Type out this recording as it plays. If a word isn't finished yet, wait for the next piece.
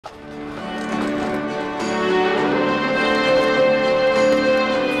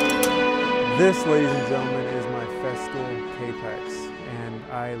This, ladies and gentlemen, is my Festool Capex,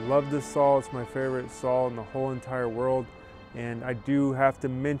 and I love this saw. It's my favorite saw in the whole entire world. And I do have to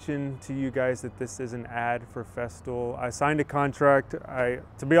mention to you guys that this is an ad for Festool. I signed a contract.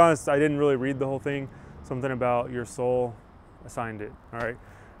 To be honest, I didn't really read the whole thing. Something about your soul. I signed it. All right,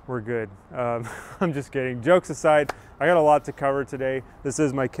 we're good. I'm just kidding. Jokes aside, I got a lot to cover today. This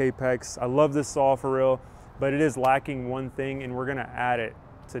is my Capex. I love this saw for real, but it is lacking one thing, and we're gonna add it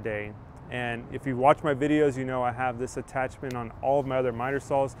today. And if you watch my videos, you know I have this attachment on all of my other miter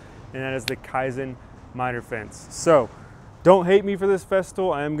saws, and that is the Kaizen miter fence. So don't hate me for this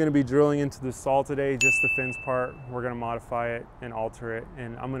Festool. I am going to be drilling into the saw today, just the fence part. We're going to modify it and alter it,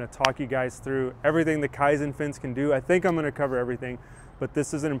 and I'm going to talk you guys through everything the Kaizen fence can do. I think I'm going to cover everything, but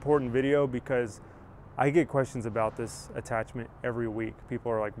this is an important video because I get questions about this attachment every week.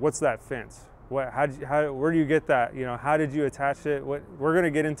 People are like, "What's that fence? Where do you get that? You know, how did you attach it?" We're going to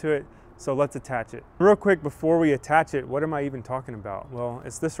get into it. So let's attach it. Real quick, before we attach it, what am I even talking about? Well,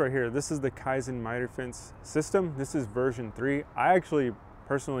 it's this right here. This is the Kaizen miter fence system. This is version 3. I actually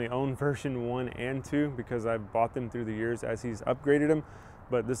personally own version 1 and 2 because I've bought them through the years as he's upgraded them.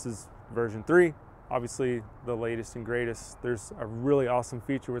 But this is version 3, obviously the latest and greatest. There's a really awesome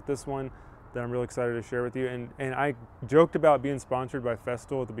feature with this one that I'm really excited to share with you. And I joked about being sponsored by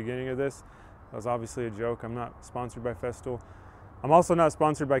Festool at the beginning of this. That was obviously a joke. I'm not sponsored by Festool. I'm also not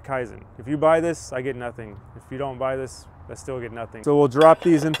sponsored by Kaizen. If you buy this, I get nothing. If you don't buy this, I still get nothing. So we'll drop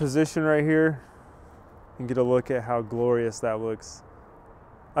these in position right here and get a look at how glorious that looks.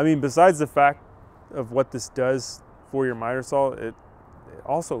 I mean, besides the fact of what this does for your miter saw, it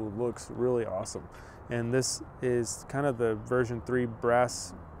also looks really awesome. And this is kind of the version 3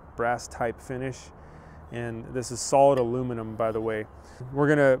 brass type finish. And this is solid aluminum, by the way. We're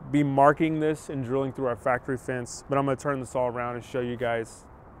gonna be marking this and drilling through our factory fence, but I'm gonna turn this all around and show you guys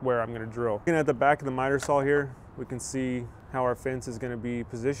where I'm gonna drill. Looking at the back of the miter saw here, we can see how our fence is gonna be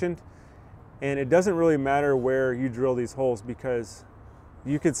positioned. And it doesn't really matter where you drill these holes because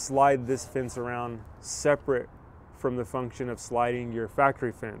you could slide this fence around separate from the function of sliding your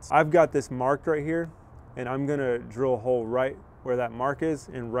factory fence. I've got this marked right here, and I'm gonna drill a hole right where that mark is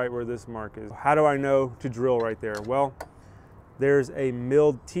and right where this mark is. How do I know to drill right there? Well, there's a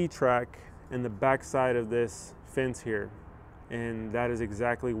milled T-track in the back side of this fence here, and that is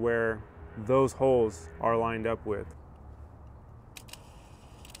exactly where those holes are lined up with.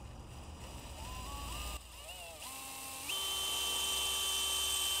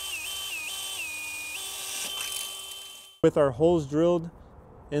 With our holes drilled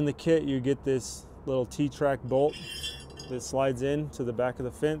in the kit, you get this little T-track bolt that slides in to the back of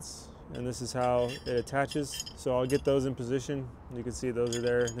the fence, and this is how it attaches. So I'll get those in position. You can see those are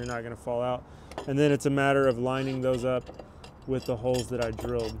there, they're not gonna fall out. And then it's a matter of lining those up with the holes that I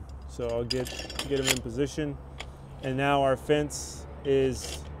drilled. So I'll get them in position. And now our fence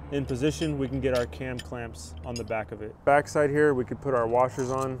is in position. We can get our cam clamps on the back of it. Backside here, we could put our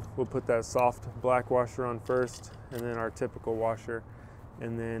washers on. We'll put that soft black washer on first, and then our typical washer,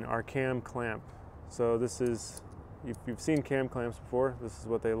 and then our cam clamp. So this is, if you've seen cam clamps before, this is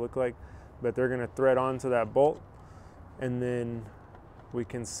what they look like, but they're gonna thread onto that bolt, and then we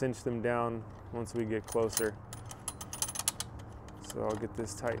can cinch them down once we get closer. So I'll get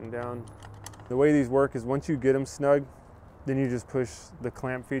this tightened down. The way these work is once you get them snug, then you just push the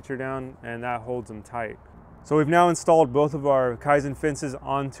clamp feature down and that holds them tight. So we've now installed both of our Kaizen fences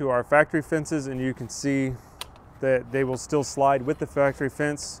onto our factory fences, and you can see that they will still slide with the factory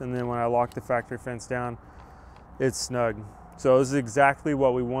fence, and then when I lock the factory fence down, it's snug. So this is exactly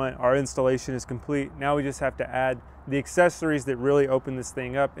what we want. Our installation is complete. Now we just have to add the accessories that really open this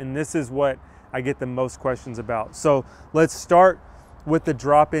thing up, and this is what I get the most questions about. So let's start with the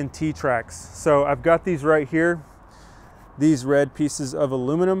drop-in T-tracks. So I've got these right here. These red pieces of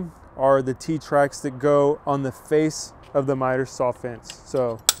aluminum are the T-tracks that go on the face of the miter saw fence.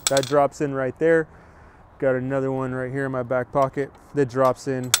 So that drops in right there. Got another one right here in my back pocket that drops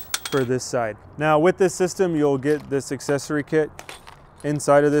in for this side. Now with this system, you'll get this accessory kit.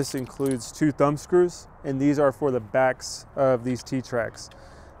 Inside of this includes 2 thumb screws, and these are for the backs of these T-tracks.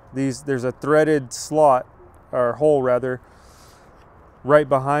 There's a threaded slot, or hole rather, right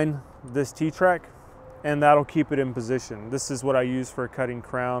behind this T-track, and that'll keep it in position. This is what I use for cutting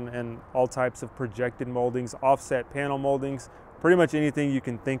crown and all types of projected moldings, offset panel moldings. Pretty much anything you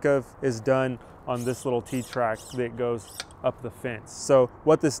can think of is done on this little T-track that goes up the fence. So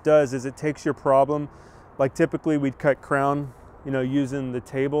what this does is it takes your problem, like typically we'd cut crown, you know, using the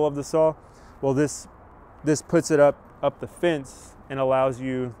table of the saw. Well, this puts it up the fence and allows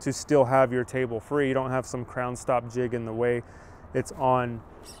you to still have your table free. You don't have some crown stop jig in the way. it's on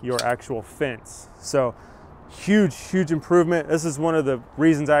your actual fence. So huge improvement. This is one of the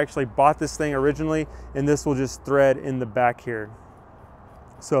reasons I actually bought this thing originally, and this will just thread in the back here.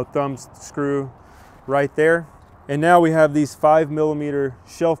 So thumb screw right there. And now we have these 5mm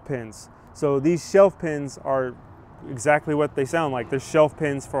shelf pins. So these shelf pins are exactly what they sound like. They're shelf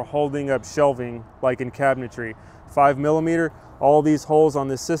pins for holding up shelving, like in cabinetry. 5mm. All these holes on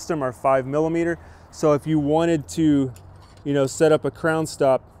this system are 5mm. So if you wanted to, you know, set up a crown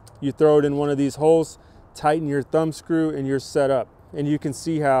stop, you throw it in one of these holes, tighten your thumb screw, and you're set up. And you can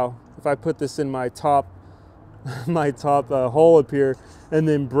see how, if I put this in my top hole up here and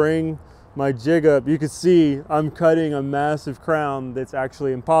then bring my jig up, you can see I'm cutting a massive crown that's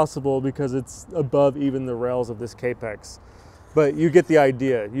actually impossible because it's above even the rails of this Capex. But you get the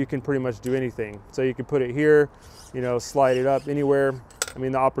idea. You can pretty much do anything. So you can put it here, you know, slide it up anywhere. I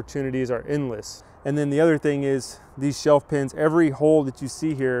mean, the opportunities are endless. And then the other thing is these shelf pins, every hole that you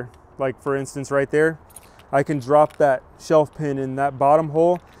see here, like for instance right there, I can drop that shelf pin in that bottom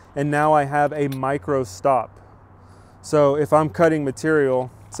hole, and now I have a micro stop. So if I'm cutting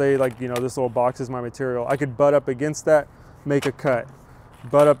material, say like, you know, this little box is my material, I could butt up against that, make a cut.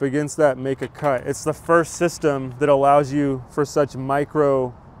 Butt up against that, make a cut. It's the first system that allows you for such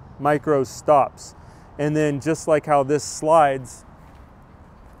micro stops. And then just like how this slides,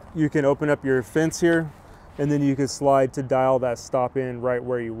 you can open up your fence here, and then you can slide to dial that stop in right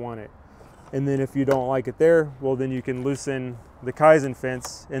where you want it. And then if you don't like it there, well, then you can loosen the Kaizen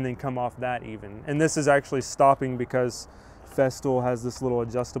fence and then come off that even. And this is actually stopping because Festool has this little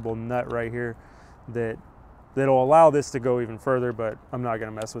adjustable nut right here that'll allow this to go even further, but I'm not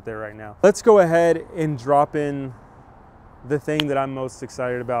gonna mess with it right now. Let's go ahead and drop in the thing that I'm most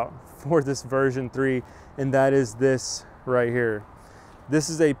excited about for this version 3, and that is this right here. This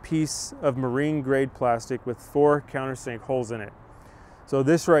is a piece of marine grade plastic with 4 countersink holes in it. So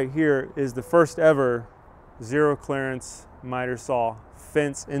this right here is the first ever zero clearance miter saw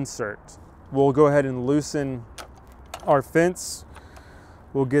fence insert. We'll go ahead and loosen our fence.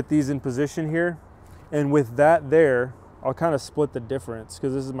 We'll get these in position here. And with that there, I'll kind of split the difference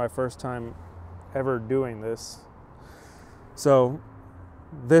because this is my first time ever doing this. So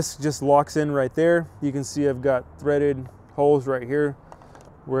this just locks in right there. You can see I've got threaded holes right here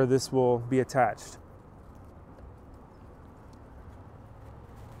where this will be attached.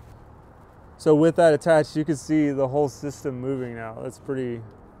 So with that attached, you can see the whole system moving now. That's pretty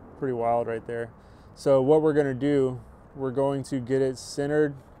wild right there. So what we're gonna do, we're going to get it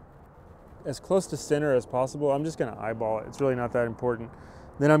centered as close to center as possible. I'm just gonna eyeball it. It's really not that important.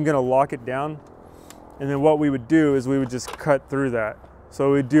 Then I'm gonna lock it down. And then what we would do is we would just cut through that.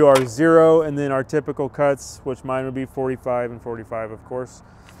 So we'd do our 0 and then our typical cuts, which mine would be 45 and 45, of course,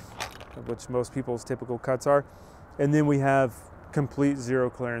 which most people's typical cuts are. And then we have complete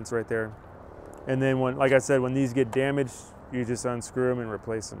 0 clearance right there. And then when, like I said, when these get damaged, you just unscrew them and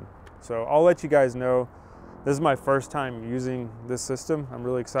replace them. So I'll let you guys know. This is my first time using this system. I'm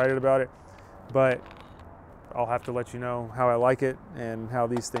really excited about it, but I'll have to let you know how I like it and how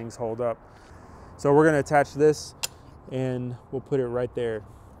these things hold up. So we're gonna attach this and we'll put it right there.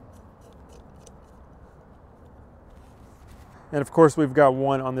 And of course we've got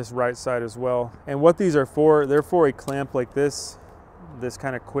one on this right side as well. And what these are for, they're for a clamp like this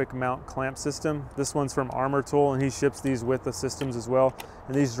kind of quick mount clamp system. This one's from Armor Tool and he ships these with the systems as well.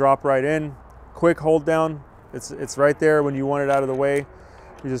 And these drop right in, quick hold down. It's right there. When you want it out of the way,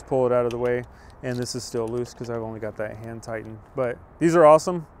 you just pull it out of the way. And this is still loose because I've only got that hand tightened. But these are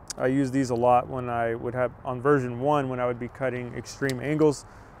awesome. I use these a lot when I would have, on version 1, when I would be cutting extreme angles,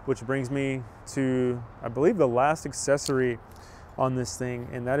 which brings me to, I believe, the last accessory on this thing,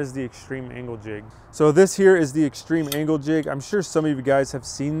 and that is the extreme angle jig. So this here is the extreme angle jig. I'm sure some of you guys have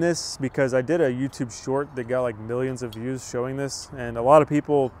seen this because I did a YouTube short that got like millions of views showing this, and a lot of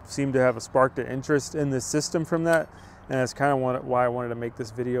people seem to have sparked an interest in this system from that, and that's kind of why I wanted to make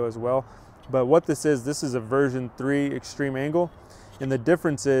this video as well. But what this is a version 3 extreme angle, and the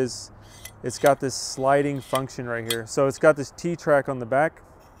difference is it's got this sliding function right here. So it's got this T-track on the back.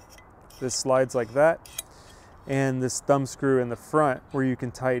 This slides like that, and this thumb screw in the front where you can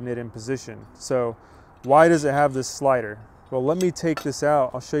tighten it in position. So why does it have this slider? Well, let me take this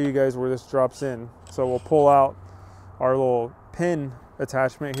out. I'll show you guys where this drops in. So we'll pull out our little pin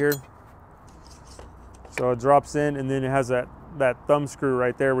attachment here. So it drops in, and then it has that thumb screw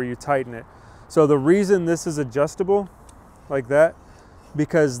right there where you tighten it. So the reason this is adjustable like that,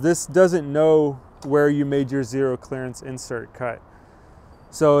 because this doesn't know where you made your 0 clearance insert cut.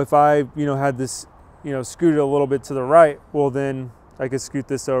 So if I, had this, scooted a little bit to the right, well then I could scoot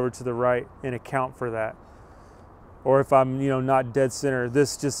this over to the right and account for that. or if I'm, not dead center,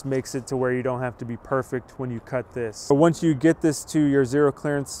 this just makes it to where you don't have to be perfect when you cut this. So once you get this to your zero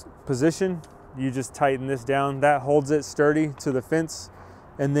clearance position, you just tighten this down. That holds it sturdy to the fence,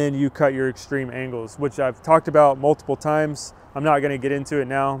 and then you cut your extreme angles, which I've talked about multiple times. I'm not gonna get into it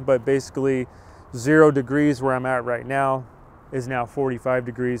now, but basically 0 degrees where I'm at right now is now 45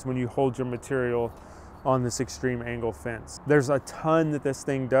 degrees when you hold your material on this extreme angle fence. There's a ton that this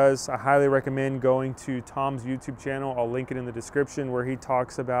thing does. I highly recommend going to Tom's YouTube channel. I'll link it in the description, where he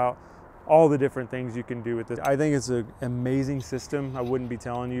talks about all the different things you can do with this. I think it's an amazing system. I wouldn't be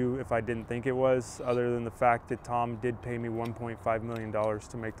telling you if I didn't think it was, other than the fact that Tom did pay me $1.5 million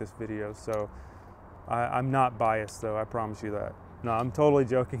to make this video. So I'm not biased though, I promise you that. No, I'm totally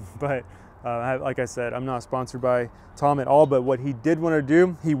joking, but like I said, I'm not sponsored by Tom at all, but what he did want to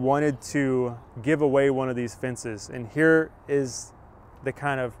do, he wanted to give away one of these fences. And here is the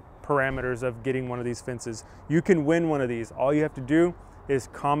kind of parameters of getting one of these fences. You can win one of these. All you have to do is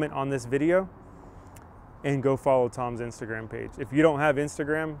comment on this video and go follow Tom's Instagram page. If you don't have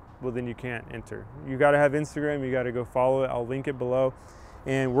Instagram, well, then you can't enter. You got to have Instagram, you got to go follow it. I'll link it below,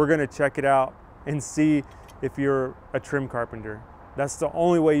 and we're going to check it out and see if you're a trim carpenter. That's the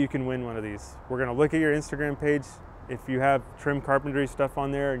only way you can win one of these. We're gonna look at your Instagram page. If you have trim carpentry stuff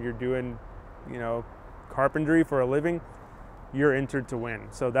on there and you're doing, carpentry for a living, you're entered to win.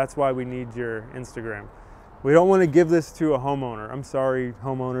 So that's why we need your Instagram. We don't want to give this to a homeowner. I'm sorry,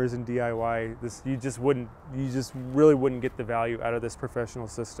 homeowners and DIY. You just really wouldn't get the value out of this professional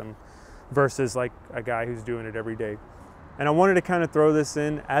system versus like a guy who's doing it every day. And I wanted to kind of throw this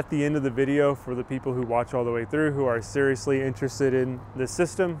in at the end of the video for the people who watch all the way through, who are seriously interested in this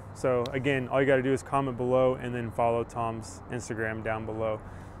system. So again, all you got to do is comment below and then follow Tom's Instagram down below.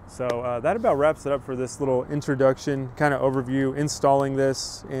 So that about wraps it up for this little introduction, kind of overview, installing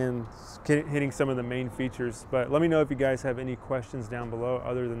this and hitting some of the main features. But let me know if you guys have any questions down below.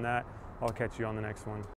 Other than that, I'll catch you on the next one.